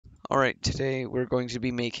Alright, today we're going to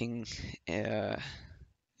be making a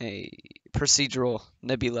procedural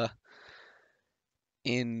nebula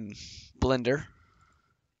in Blender.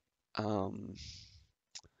 Um,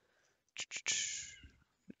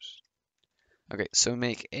 okay, so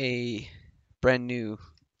make a brand new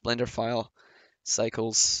Blender file,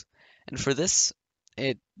 cycles, and for this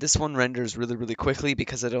one renders really quickly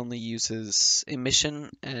because it only uses emission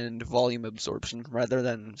and volume absorption rather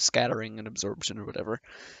than scattering and absorption or whatever.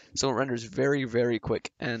 So it renders very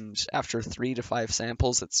quick, and after 3 to 5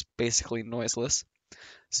 samples, it's basically noiseless.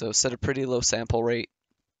 So set a pretty low sample rate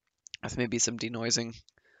with maybe some denoising,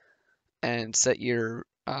 and set your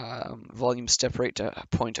volume step rate to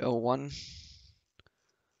 0.01.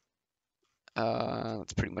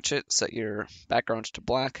 That's pretty much it. Set your background to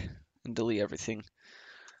black and delete everything.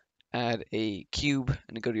 Add a cube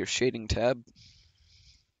and go to your shading tab.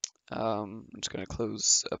 I'm just going to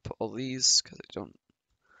close up all these because I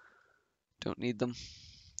don't need them.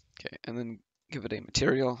 Okay, and then give it a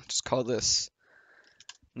material. Just call this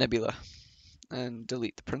Nebula and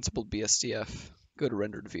delete the principled BSDF. Go to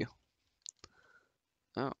rendered view.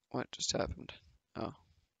 Oh, what just happened? Oh,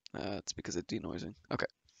 it's because of denoising. Okay.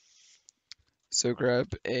 So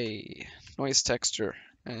grab a noise texture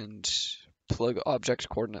and plug object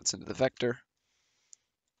coordinates into the vector.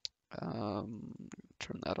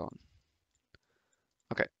 Turn that on.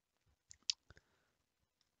 Okay.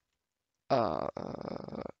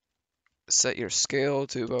 Set your scale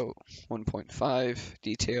to about 1.5,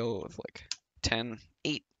 detail of like 10,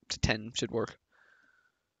 8 to 10 should work.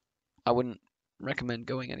 I wouldn't recommend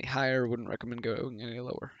going any higher, wouldn't recommend going any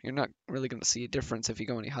lower. You're not really going to see a difference if you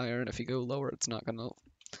go any higher, and if you go lower, it's not going to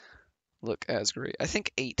look as great. I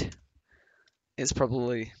think 8 is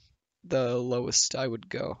probably the lowest I would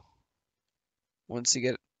go. Once you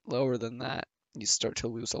get lower than that, you start to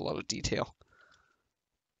lose a lot of detail.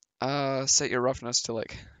 Set your roughness to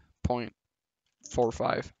like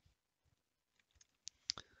 0.45.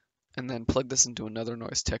 And then plug this into another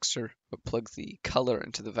noise texture, but plug the color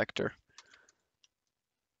into the vector.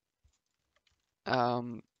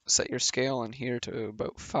 Set your scale on here to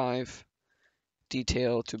about 5,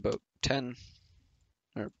 detail to about 10,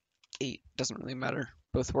 or 8, doesn't really matter,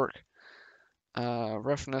 both work.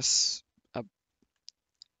 Roughness,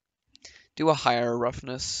 do a higher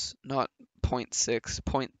roughness, not 0.6,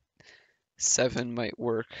 0.7 might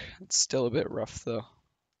work. It's still a bit rough though.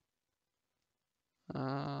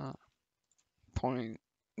 Yeah,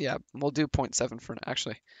 we'll do 0.7 for now.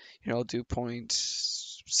 Actually, here I'll do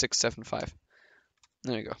 0.675.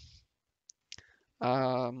 There you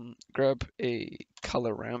go. Grab a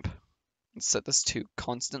color ramp and set this to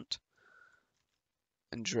constant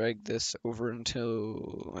and drag this over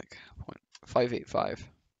until like 0.585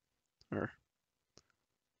 or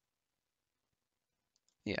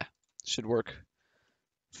yeah, should work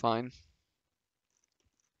fine.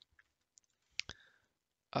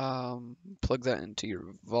 Plug that into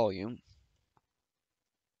your volume.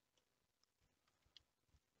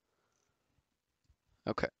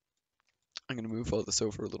 Okay, I'm gonna move all this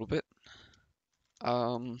over a little bit.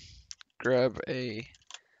 Grab a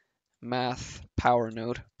math power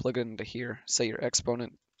node, plug it into here, set your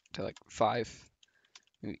exponent to like 5,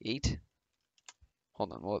 maybe 8.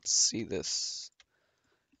 Hold on, let's see this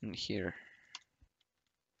in here.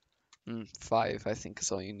 5, I think,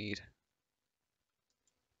 is all you need.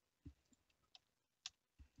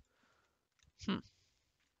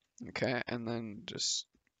 Okay, and then just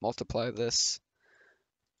multiply this.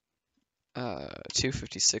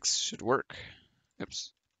 256 should work.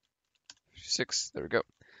 Oops. 56, there we go.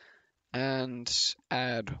 And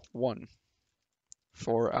add 1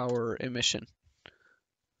 for our emission.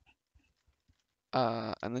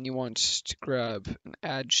 And then you want to grab an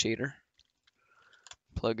add shader,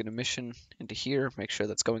 plug an emission into here, make sure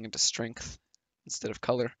that's going into strength instead of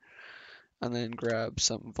color, and then grab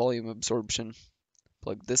some volume absorption,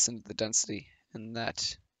 plug this into the density and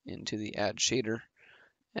that into the add shader,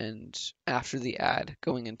 and after the add,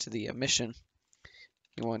 going into the emission,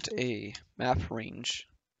 you want a map range.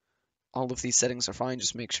 All of these settings are fine,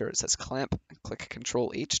 just make sure it says clamp, click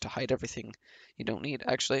Control H to hide everything you don't need.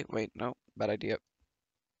 Actually, wait, no, bad idea.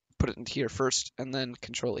 Put it into here first, and then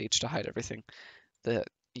Control H to hide everything that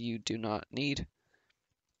you do not need.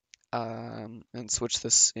 And switch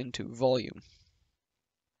this into volume.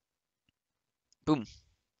 Boom.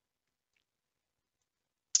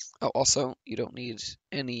 Oh, also, you don't need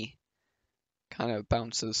any kind of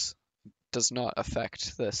bounces. Does not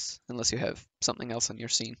affect this unless you have something else on your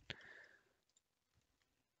scene.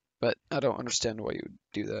 But I don't understand why you would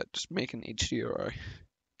do that. Just make an HDRI.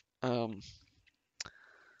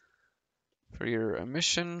 For your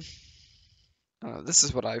emission, this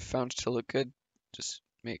is what I've found to look good. Just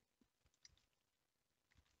make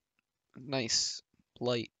nice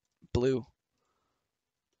light blue.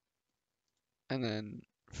 And then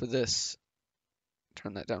for this,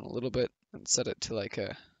 turn that down a little bit and set it to like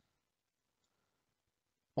a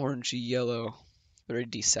orangey yellow, very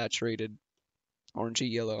desaturated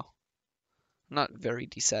orangey yellow. Not very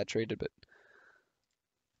desaturated, but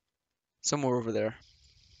somewhere over there.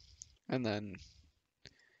 And then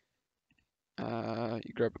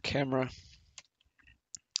you grab a camera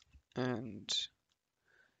and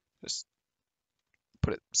just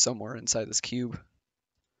put it somewhere inside this cube.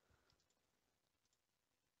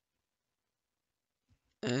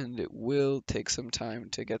 And it will take some time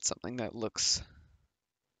to get something that looks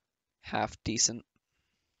half decent.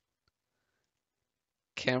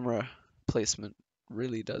 Camera placement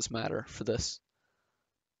really does matter for this.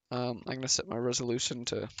 I'm going to set my resolution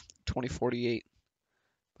to 2048.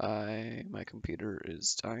 My computer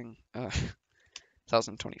is dying.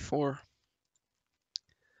 1024.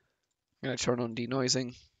 I'm going to turn on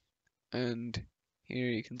denoising, and here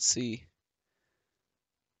you can see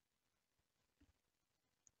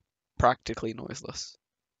practically noiseless.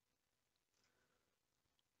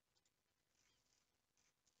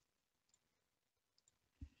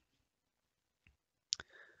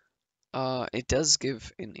 It does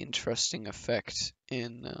give an interesting effect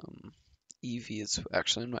in EVs.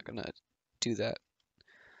 Actually, I'm not going to do that.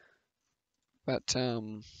 But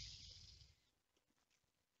here,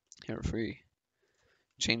 if we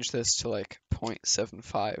change this to like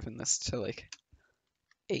 0.75 and this to like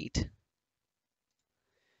 8,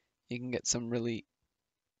 you can get some really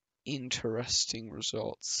interesting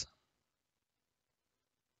results.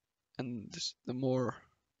 And the more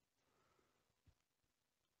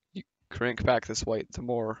you crank back this white, the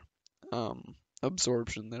more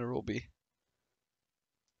absorption there will be.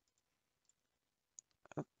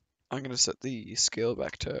 I'm going to set the scale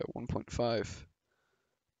back to 1.5.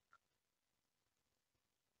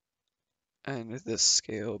 And this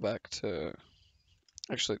scale back to,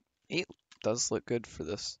 actually 8 does look good for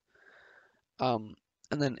this. And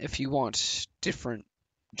then if you want different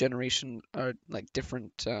generation, or like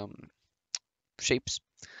different shapes,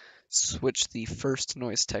 switch the first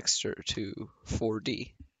noise texture to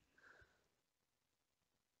 4D.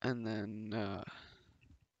 And then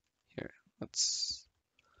here, let's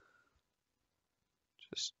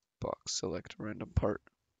just box select a random part.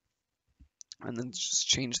 And then just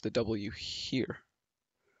change the W here.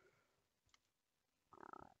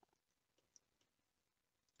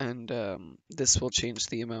 And this will change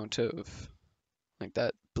the amount of like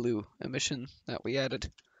that blue emission that we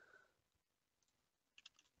added.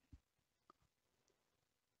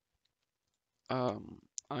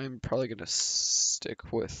 I'm probably gonna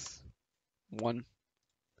stick with 1.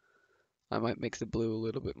 I might make the blue a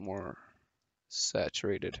little bit more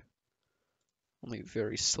saturated. Only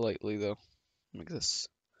very slightly though. Make this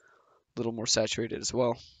a little more saturated as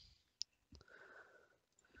well.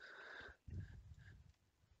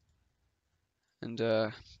 And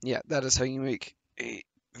yeah, that is how you make a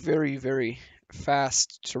very, very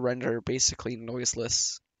fast to render, basically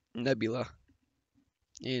noiseless Nebula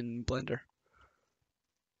in Blender.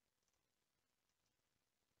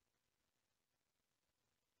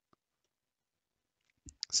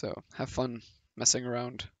 So have fun messing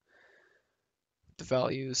around with the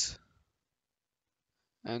values,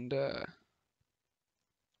 and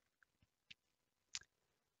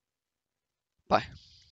bye.